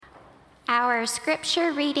Our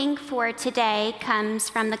scripture reading for today comes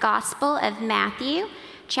from the Gospel of Matthew,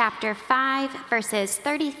 chapter 5, verses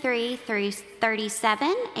 33 through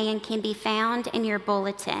 37, and can be found in your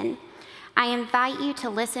bulletin. I invite you to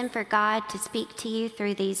listen for God to speak to you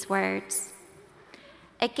through these words.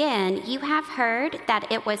 Again, you have heard that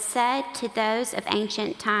it was said to those of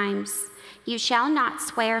ancient times, "You shall not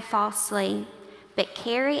swear falsely, but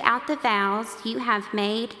carry out the vows you have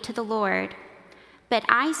made to the Lord. But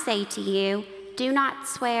I say to you, do not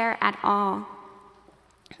swear at all,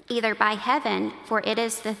 either by heaven, for it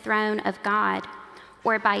is the throne of God,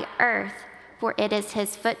 or by earth, for it is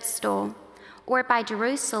his footstool, or by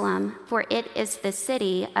Jerusalem, for it is the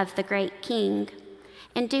city of the great King.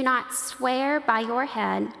 And do not swear by your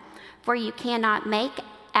head, for you cannot make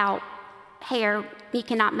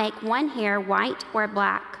one hair white or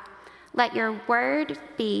black. Let your word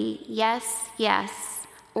be yes, yes,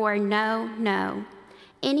 or no, no.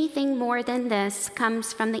 Anything more than this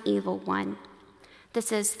comes from the evil one."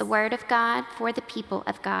 This is the word of God for the people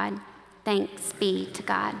of God. Thanks be to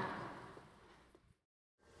God.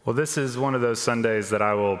 Well, this is one of those Sundays that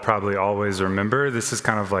I will probably always remember. This is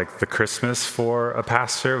kind of like the Christmas for a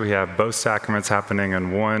pastor. We have both sacraments happening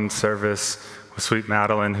in one service with sweet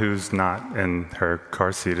Madeline, who's not in her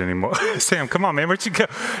car seat anymore. Sam, come on, man, where'd you go?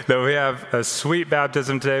 No, we have a sweet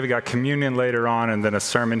baptism today. We got communion later on, and then a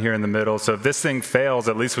sermon here in the middle. So if this thing fails,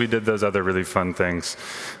 at least we did those other really fun things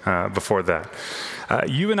before that.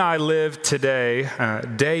 You and I live today,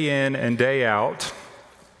 day in and day out,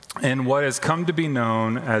 in what has come to be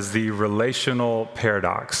known as the relational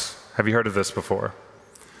paradox. Have you heard of this before?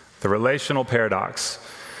 The relational paradox.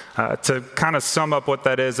 To kind of sum up what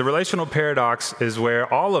that is, the relational paradox is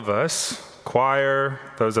where all of us, choir,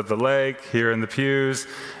 those at the lake, here in the pews,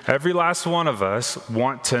 every last one of us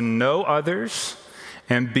want to know others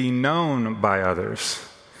and be known by others.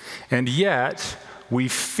 And yet, we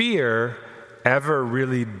fear ever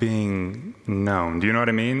really being known. Do you know what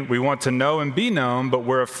I mean? We want to know and be known, but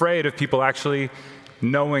we're afraid of people actually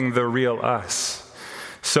knowing the real us.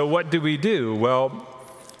 So what do? Well,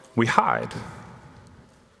 we hide.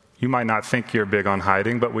 You might not think you're big on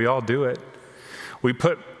hiding, but we all do it. We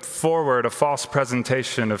put forward a false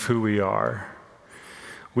presentation of who we are.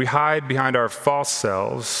 We hide behind our false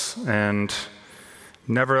selves and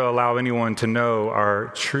never allow anyone to know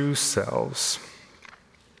our true selves.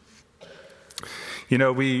 You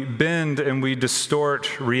know, we bend and we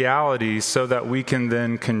distort reality so that we can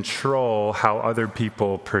then control how other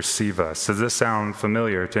people perceive us. Does this sound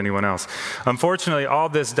familiar to anyone else? Unfortunately, all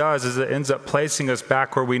this does is it ends up placing us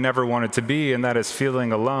back where we never wanted to be, and that is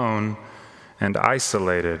feeling alone and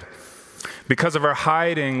isolated. Because of our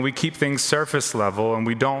hiding, we keep things surface level, and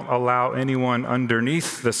we don't allow anyone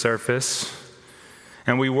underneath the surface,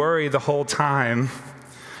 and we worry the whole time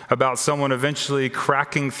about someone eventually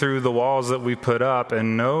cracking through the walls that we put up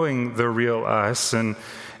and knowing the real us, and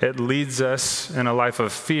it leads us in a life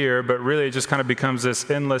of fear, but really it just kind of becomes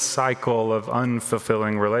this endless cycle of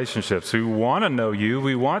unfulfilling relationships. We want to know you,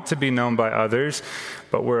 we want to be known by others,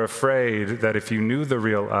 but we're afraid that if you knew the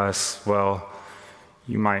real us, well,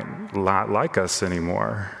 you might not like us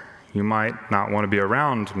anymore. You might not want to be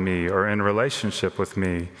around me or in relationship with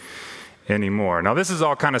me anymore. Now, this is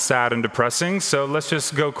all kind of sad and depressing, so let's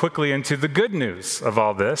just go quickly into the good news of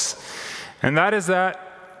all this, and that is that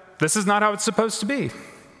this is not how it's supposed to be.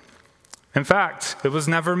 In fact, it was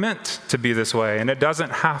never meant to be this way, and it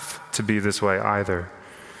doesn't have to be this way either.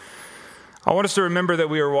 I want us to remember that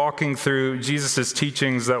we are walking through Jesus'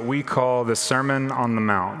 teachings that we call the Sermon on the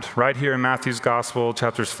Mount, right here in Matthew's Gospel,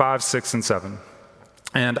 chapters 5, 6, and 7.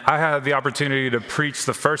 And I had the opportunity to preach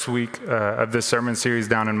the first week of this sermon series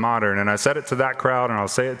down in Modern, and I said it to that crowd, and I'll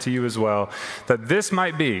say it to you as well, that this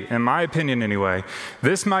might be, in my opinion anyway,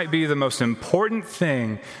 this might be the most important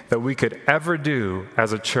thing that we could ever do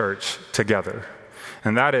as a church together.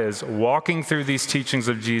 And that is walking through these teachings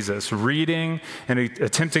of Jesus, reading and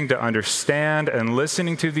attempting to understand and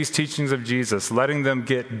listening to these teachings of Jesus, letting them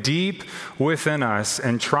get deep within us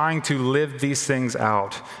and trying to live these things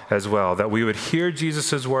out as well, that we would hear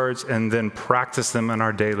Jesus' words and then practice them in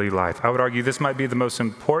our daily life. I would argue this might be the most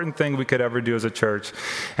important thing we could ever do as a church.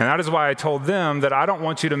 And that is why I told them that I don't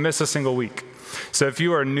want you to miss a single week. So if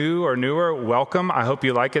you are new or newer, welcome. I hope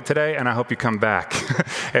you like it today, and I hope you come back.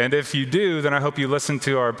 And if you do, then I hope you listen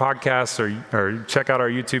to our podcasts or check out our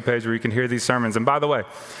YouTube page where you can hear these sermons. And by the way,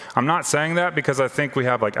 I'm not saying that because I think we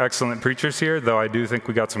have excellent preachers here, though I do think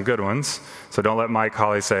we got some good ones. So don't let Mike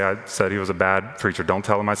Hawley say I said he was a bad preacher. Don't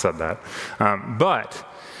tell him I said that. But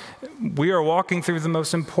we are walking through the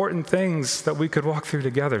most important things that we could walk through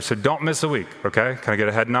together. So don't miss a week, okay? Can I get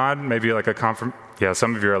a head nod? Maybe like a confirm. Yeah,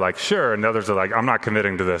 some of you are like, sure, and others are like, I'm not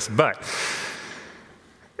committing to this. But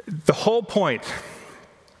the whole point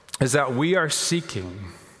is that we are seeking,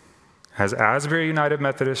 as Asbury United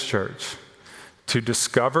Methodist Church, to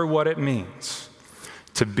discover what it means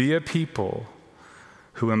to be a people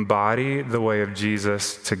who embody the way of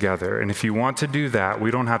Jesus together. And if you want to do that,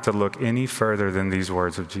 we don't have to look any further than these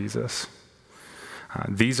words of Jesus.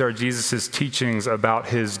 These are Jesus' teachings about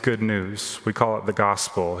his good news. We call it the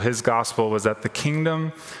gospel. His gospel was that the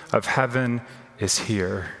kingdom of heaven is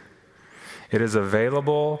here. It is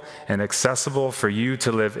available and accessible for you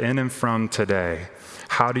to live in and from today.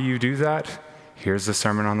 How do you do that? Here's the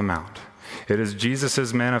Sermon on the Mount. It is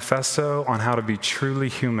Jesus' manifesto on how to be truly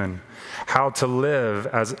human, how to live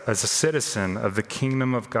as a citizen of the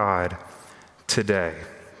kingdom of God today.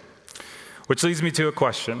 Which leads me to a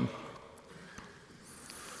question.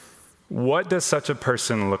 What does such a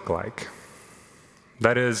person look like?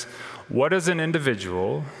 That is, what does an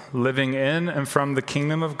individual living in and from the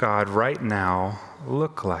kingdom of God right now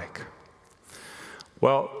look like?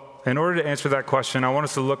 Well, in order to answer that question, I want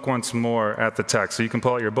us to look once more at the text. So you can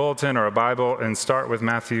pull out your bulletin or a Bible and start with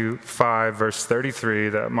Matthew 5, verse 33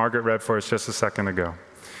 that Margaret read for us just a second ago.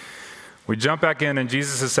 We jump back in and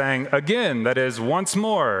Jesus is saying, again, that is once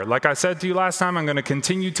more, like I said to you last time, I'm going to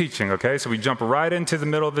continue teaching, okay? So we jump right into the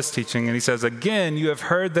middle of his teaching and he says, again, you have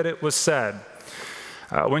heard that it was said.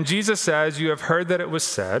 When Jesus says, you have heard that it was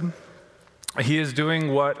said, he is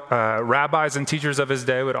doing what rabbis and teachers of his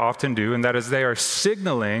day would often do, and that is they are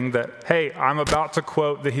signaling that, hey, I'm about to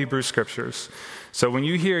quote the Hebrew Scriptures. So when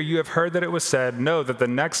you hear, you have heard that it was said, know that the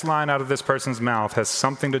next line out of this person's mouth has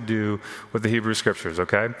something to do with the Hebrew Scriptures,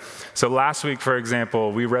 okay? So last week, for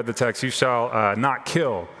example, we read the text, you shall not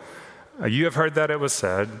kill. You have heard that it was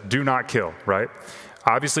said, do not kill, right?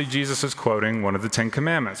 Obviously, Jesus is quoting one of the 10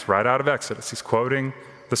 Commandments right out of Exodus. He's quoting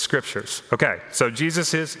the Scriptures. Okay, so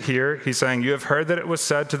Jesus is here. He's saying, you have heard that it was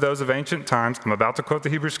said to those of ancient times. I'm about to quote the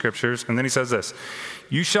Hebrew Scriptures. And then he says this,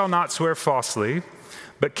 you shall not swear falsely,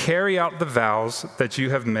 but carry out the vows that you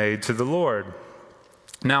have made to the Lord.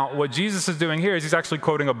 Now, what Jesus is doing here is he's actually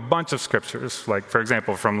quoting a bunch of scriptures, like, for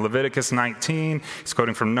example, from Leviticus 19, he's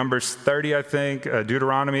quoting from Numbers 30, I think,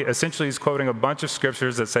 Deuteronomy. Essentially, he's quoting a bunch of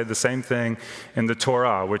scriptures that say the same thing in the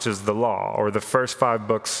Torah, which is the law, or the first 5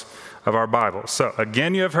 books of our Bible. So,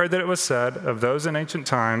 again, you have heard that it was said of those in ancient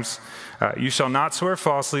times, you shall not swear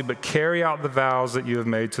falsely, but carry out the vows that you have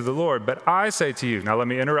made to the Lord. But I say to you, now let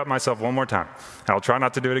me interrupt myself one more time, and I'll try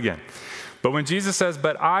not to do it again. But when Jesus says,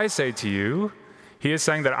 but I say to you, he is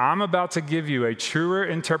saying that I'm about to give you a truer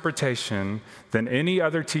interpretation than any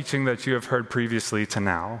other teaching that you have heard previously to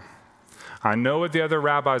now. I know what the other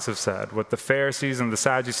rabbis have said, what the Pharisees and the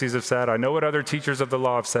Sadducees have said. I know what other teachers of the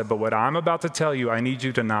law have said, but what I'm about to tell you, I need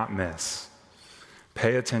you to not miss.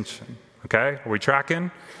 Pay attention, okay? Are we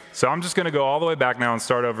tracking? So I'm just going to go all the way back now and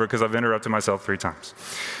start over because I've interrupted myself 3 times.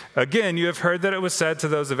 Again, you have heard that it was said to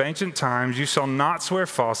those of ancient times, you shall not swear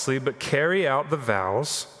falsely, but carry out the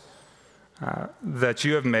vows that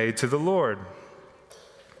you have made to the Lord.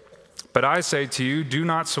 But I say to you, do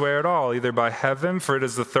not swear at all, either by heaven, for it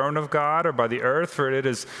is the throne of God, or by the earth, for it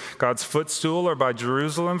is God's footstool, or by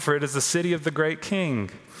Jerusalem, for it is the city of the great king.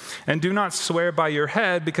 And do not swear by your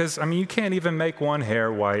head, because, you can't even make one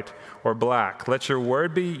hair white or black. Let your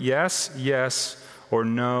word be yes, yes, or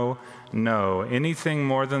no, no. Anything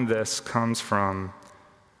more than this comes from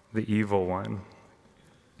the evil one.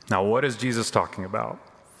 Now, what is Jesus talking about?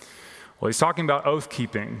 Well, he's talking about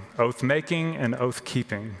oath-keeping, oath-making and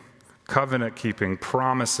oath-keeping, covenant-keeping,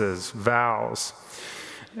 promises, vows.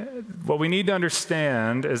 What we need to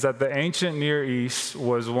understand is that the ancient Near East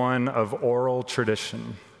was one of oral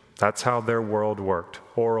tradition. That's how their world worked,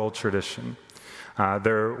 oral tradition.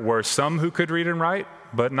 There were some who could read and write,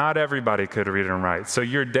 but not everybody could read and write. So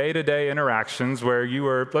your day-to-day interactions where you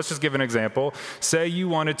were, let's just give an example. Say you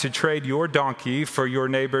wanted to trade your donkey for your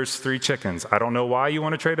neighbor's 3 chickens. I don't know why you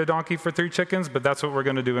want to trade a donkey for 3 chickens, but that's what we're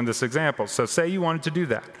going to do in this example. So say you wanted to do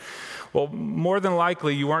that. Well, more than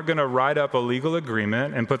likely, you weren't going to write up a legal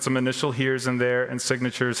agreement and put some initial heres in there and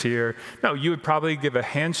signatures here. No, you would probably give a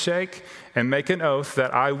handshake and make an oath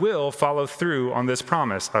that I will follow through on this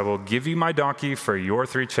promise. I will give you my donkey for your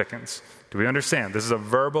 3 chickens. Do we understand? This is a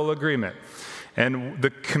verbal agreement. And the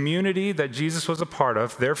community that Jesus was a part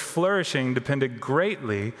of, their flourishing depended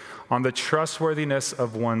greatly on the trustworthiness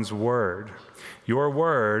of one's word. Your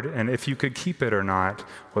word, and if you could keep it or not,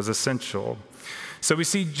 was essential. So we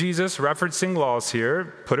see Jesus referencing laws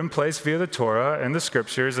here, put in place via the Torah and the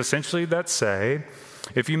scriptures, essentially that say,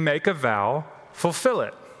 if you make a vow, fulfill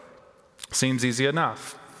it. Seems easy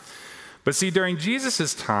enough. But see, during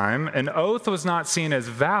Jesus' time, an oath was not seen as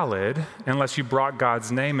valid unless you brought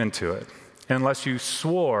God's name into it, unless you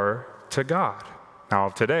swore to God. Now,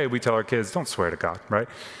 today we tell our kids, don't swear to God, right?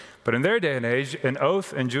 But in their day and age, an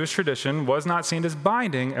oath in Jewish tradition was not seen as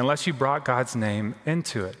binding unless you brought God's name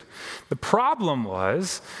into it. The problem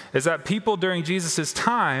is that people during Jesus'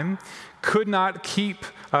 time could not keep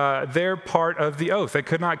their part of the oath. They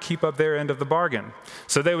could not keep up their end of the bargain.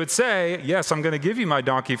 So they would say, yes, I'm going to give you my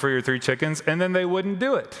donkey for your 3 chickens, and then they wouldn't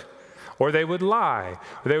do it. Or they would lie,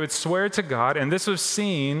 or they would swear to God, and this was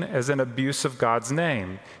seen as an abuse of God's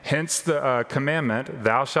name. Hence the commandment,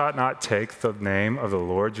 thou shalt not take the name of the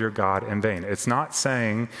Lord your God in vain. It's not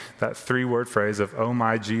saying that 3-word phrase of, oh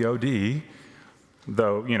my God,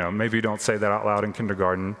 though, maybe you don't say that out loud in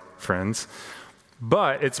kindergarten, friends.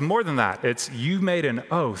 But it's more than that. It's you made an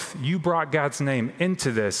oath. You brought God's name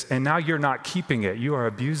into this, and now you're not keeping it. You are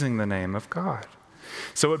abusing the name of God.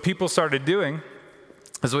 So what people started doing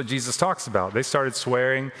is what Jesus talks about. They started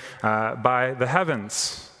swearing by the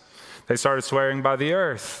heavens. They started swearing by the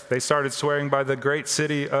earth. They started swearing by the great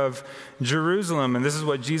city of Jerusalem. And this is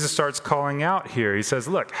what Jesus starts calling out here. He says,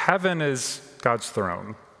 look, heaven is God's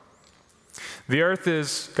throne. The earth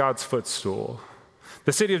is God's footstool.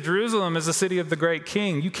 The city of Jerusalem is the city of the great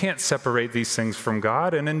king. You can't separate these things from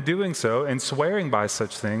God. And in doing so, and swearing by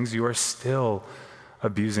such things, you are still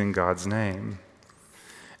abusing God's name.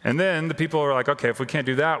 And then the people are like, okay, if we can't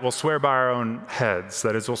do that, we'll swear by our own heads.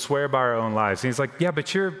 That is, we'll swear by our own lives. And he's like, yeah,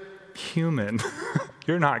 but you're human.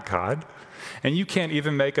 You're not God. And you can't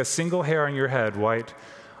even make a single hair on your head white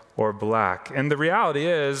or black. And the reality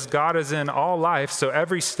is, God is in all life, so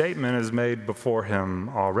every statement is made before him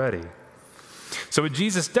already. So what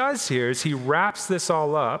Jesus does here is he wraps this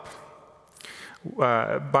all up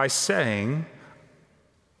by saying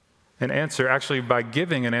an answer, actually by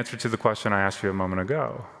giving an answer to the question I asked you a moment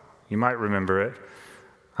ago. You might remember it.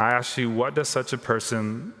 I asked you, what does such a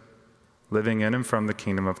person living in and from the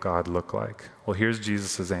kingdom of God look like? Well, here's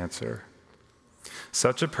Jesus' answer.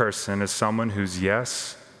 Such a person is someone whose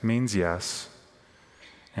yes means yes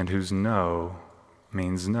and whose no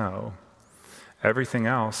means no. Everything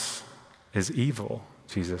else is evil,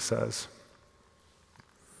 Jesus says.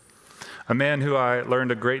 A man who I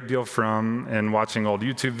learned a great deal from in watching old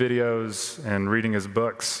YouTube videos and reading his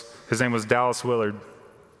books. His name was Dallas Willard.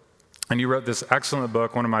 And he wrote this excellent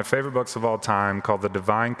book, one of my favorite books of all time, called The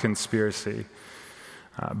Divine Conspiracy.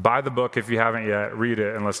 Buy the book if you haven't yet, read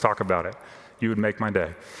it, and let's talk about it. You would make my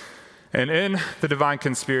day. And in The Divine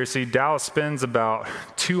Conspiracy, Dallas spends about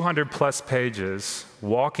 200 plus pages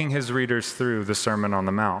walking his readers through the Sermon on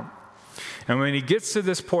the Mount. And when he gets to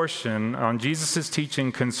this portion on Jesus'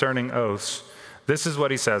 teaching concerning oaths, this is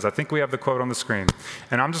what he says. I think we have the quote on the screen.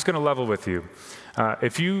 And I'm just going to level with you.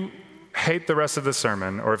 If you hate the rest of the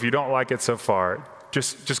sermon, or if you don't like it so far,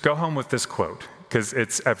 just go home with this quote, because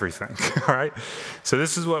it's everything, all right? So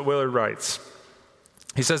this is what Willard writes.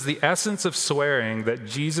 He says, the essence of swearing that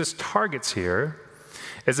Jesus targets here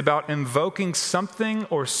is about invoking something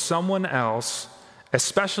or someone else,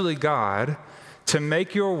 especially God, to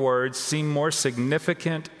make your words seem more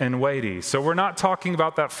significant and weighty. So we're not talking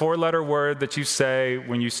about that 4-letter word that you say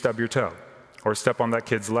when you stub your toe or step on that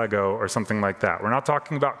kid's Lego or something like that. We're not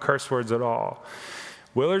talking about curse words at all.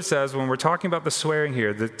 Willard says when we're talking about the swearing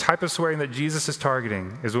here, the type of swearing that Jesus is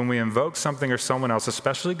targeting is when we invoke something or someone else,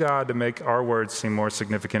 especially God, to make our words seem more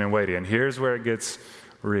significant and weighty. And here's where it gets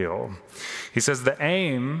real. He says the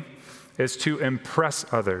aim is to impress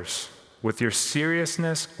others with your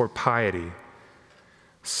seriousness or piety,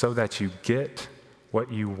 so that you get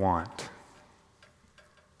what you want.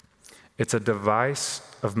 It's a device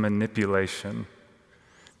of manipulation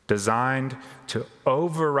designed to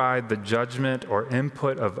override the judgment or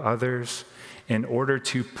input of others in order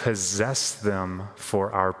to possess them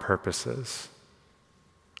for our purposes.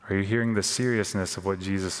 Are you hearing the seriousness of what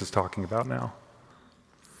Jesus is talking about now?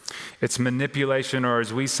 It's manipulation, or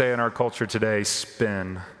as we say in our culture today,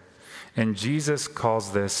 spin. And Jesus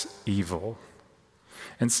calls this evil.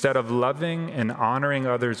 Instead of loving and honoring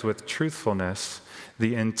others with truthfulness,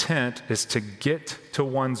 the intent is to get to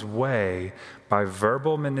one's way by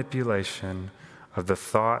verbal manipulation of the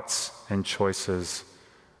thoughts and choices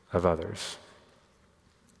of others.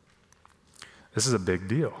 This is a big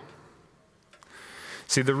deal.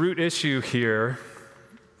 See, the root issue here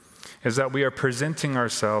is that we are presenting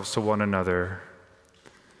ourselves to one another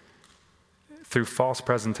through false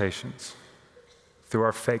presentations, through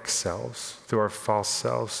our fake selves, through our false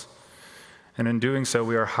selves. And in doing so,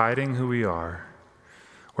 we are hiding who we are.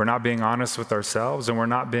 We're not being honest with ourselves, and we're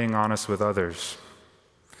not being honest with others.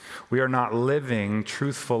 We are not living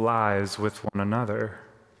truthful lives with one another.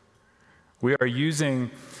 We are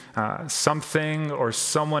using something or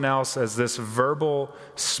someone else as this verbal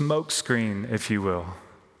smokescreen, if you will,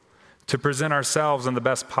 to present ourselves in the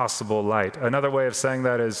best possible light. Another way of saying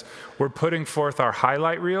that is we're putting forth our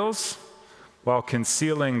highlight reels while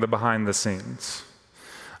concealing the behind the scenes.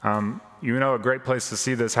 A great place to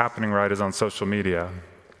see this happening, right, is on social media.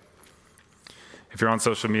 If you're on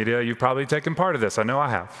social media, you've probably taken part of this. I know I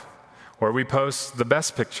have. Where we post the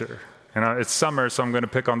best picture. And it's summer, so I'm going to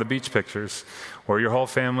pick on the beach pictures. Where your whole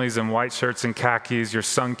family's in white shirts and khakis, you're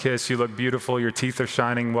sun-kissed, you look beautiful, your teeth are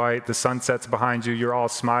shining white, the sunset's behind you, you're all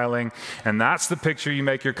smiling. And that's the picture you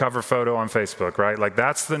make your cover photo on Facebook, right? Like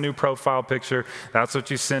that's the new profile picture. That's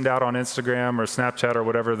what you send out on Instagram or Snapchat or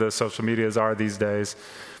whatever the social medias are these days.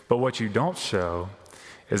 But what you don't show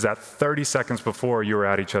is that 30 seconds before you were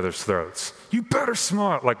at each other's throats. You better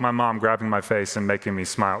smile. Like my mom grabbing my face and making me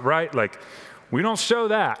smile, right? Like we don't show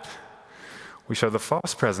that. We show the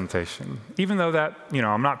false presentation. Even though that,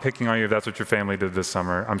 I'm not picking on you if that's what your family did this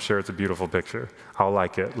summer. I'm sure it's a beautiful picture. I'll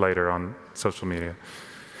like it later on social media.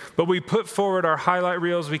 But we put forward our highlight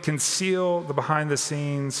reels. We conceal the behind the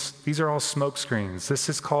scenes. These are all smoke screens. This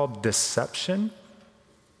is called deception.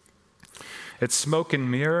 It's smoke and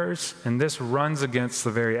mirrors, and this runs against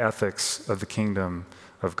the very ethics of the kingdom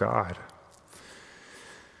of God.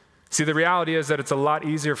 See, the reality is that it's a lot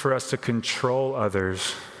easier for us to control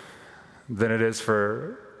others than it is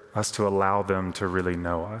for us to allow them to really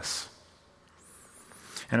know us.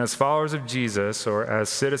 And as followers of Jesus, or as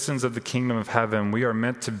citizens of the kingdom of heaven, we are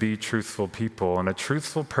meant to be truthful people. And a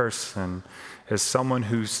truthful person is someone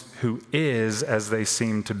who is as they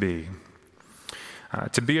seem to be.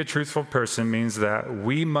 To be a truthful person means that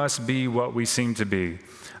we must be what we seem to be.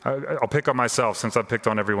 I'll pick on myself since I've picked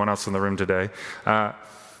on everyone else in the room today.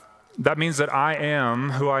 That means that I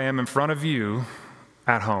am who I am in front of you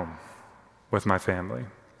at home with my family.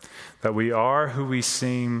 That we are who we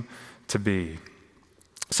seem to be.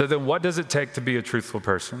 So then what does it take to be a truthful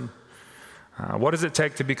person? What does it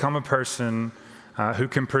take to become a person who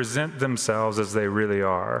can present themselves as they really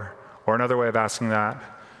are? Or another way of asking that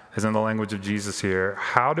is in the language of Jesus here.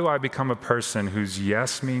 How do I become a person whose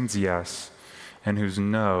yes means yes and whose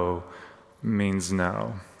no means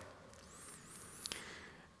no?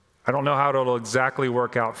 I don't know how it'll exactly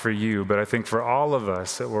work out for you, but I think for all of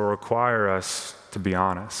us, it will require us to be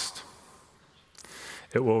honest.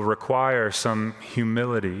 It will require some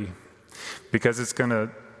humility because it's going to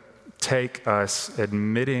take us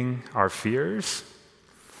admitting our fears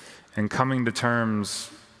and coming to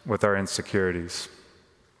terms with our insecurities.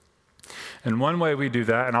 And one way we do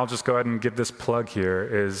that, and I'll just go ahead and give this plug here,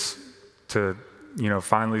 is to,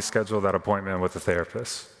 finally schedule that appointment with a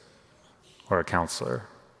therapist or a counselor,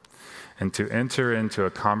 and to enter into a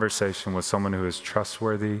conversation with someone who is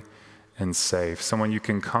trustworthy and safe, someone you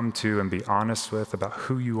can come to and be honest with about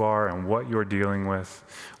who you are and what you're dealing with,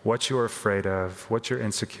 what you're afraid of, what you're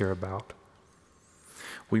insecure about.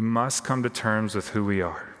 We must come to terms with who we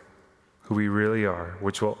are, who we really are,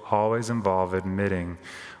 which will always involve admitting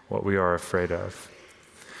what we are afraid of.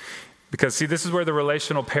 Because, see, this is where the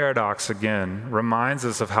relational paradox, again, reminds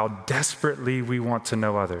us of how desperately we want to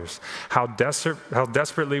know others, how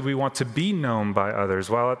desperately we want to be known by others,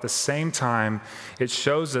 while at the same time, it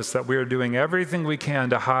shows us that we are doing everything we can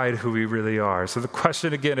to hide who we really are. So the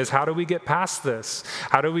question, again, is how do we get past this?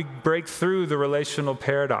 How do we break through the relational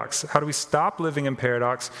paradox? How do we stop living in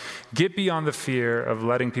paradox, get beyond the fear of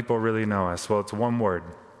letting people really know us? Well, it's one word.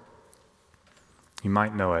 You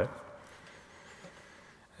might know it.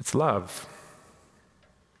 It's love.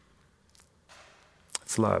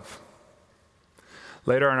 It's love.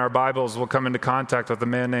 Later in our Bibles, we'll come into contact with a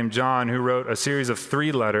man named John who wrote a series of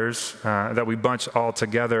 3 letters that we bunch all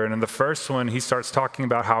together. And in the first one, he starts talking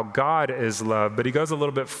about how God is love, but he goes a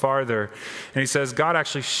little bit farther. And he says, God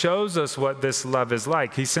actually shows us what this love is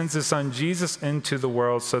like. He sends his son Jesus into the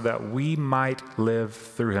world so that we might live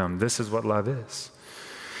through him. This is what love is.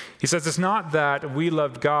 He says it's not that we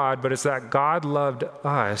loved God, but it's that God loved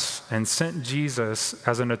us and sent Jesus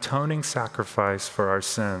as an atoning sacrifice for our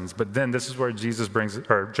sins. But then this is where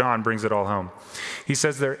John brings it all home. He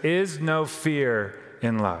says there is no fear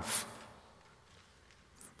in love.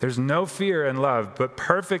 There's no fear in love, but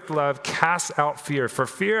perfect love casts out fear. For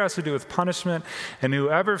fear has to do with punishment, and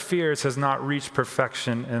whoever fears has not reached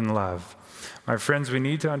perfection in love. My friends, we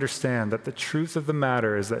need to understand that the truth of the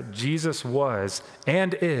matter is that Jesus was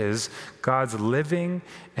and is God's living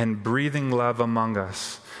and breathing love among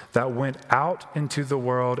us that went out into the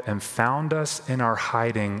world and found us in our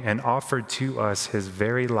hiding and offered to us his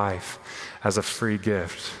very life as a free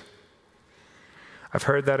gift. I've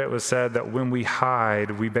heard that it was said that when we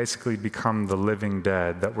hide, we basically become the living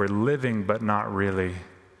dead, that we're living but not really.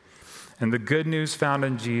 And the good news found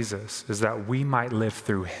in Jesus is that we might live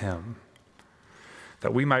through him,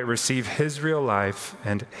 that we might receive his real life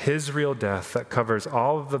and his real death that covers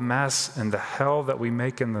all of the mess and the hell that we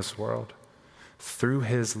make in this world through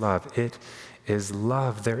his love. It is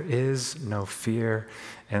love. There is no fear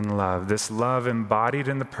in love. This love embodied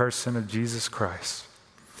in the person of Jesus Christ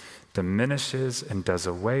diminishes and does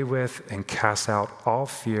away with and casts out all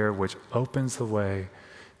fear, which opens the way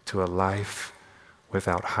to a life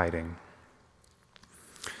without hiding.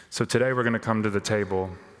 So today we're going to come to the table,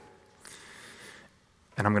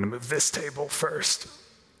 and I'm going to move this table first.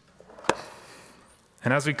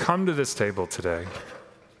 And as we come to this table today,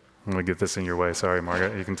 I'm going to get this in your way. Sorry,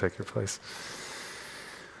 Margaret, you can take your place.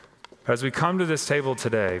 As we come to this table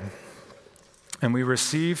today, and we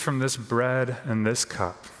receive from this bread and this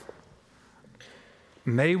cup,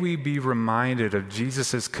 may we be reminded of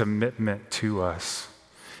Jesus' commitment to us,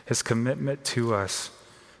 his commitment to us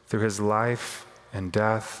through his life and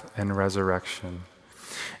death and resurrection.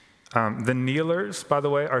 The kneelers, by the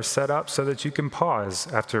way, are set up so that you can pause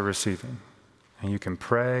after receiving. And you can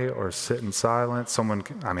pray or sit in silence.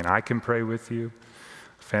 I can pray with you.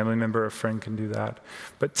 A family member or friend can do that.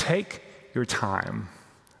 But take your time.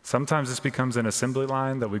 Sometimes this becomes an assembly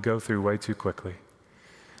line that we go through way too quickly.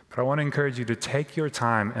 But I want to encourage you to take your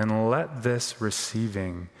time and let this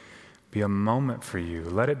receiving be a moment for you.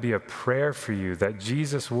 Let it be a prayer for you that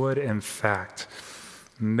Jesus would, in fact,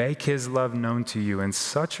 make his love known to you in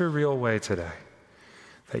such a real way today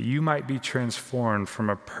that you might be transformed from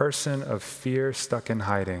a person of fear stuck in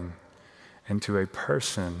hiding into a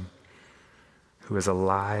person who is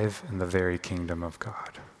alive in the very kingdom of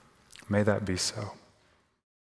God. May that be so.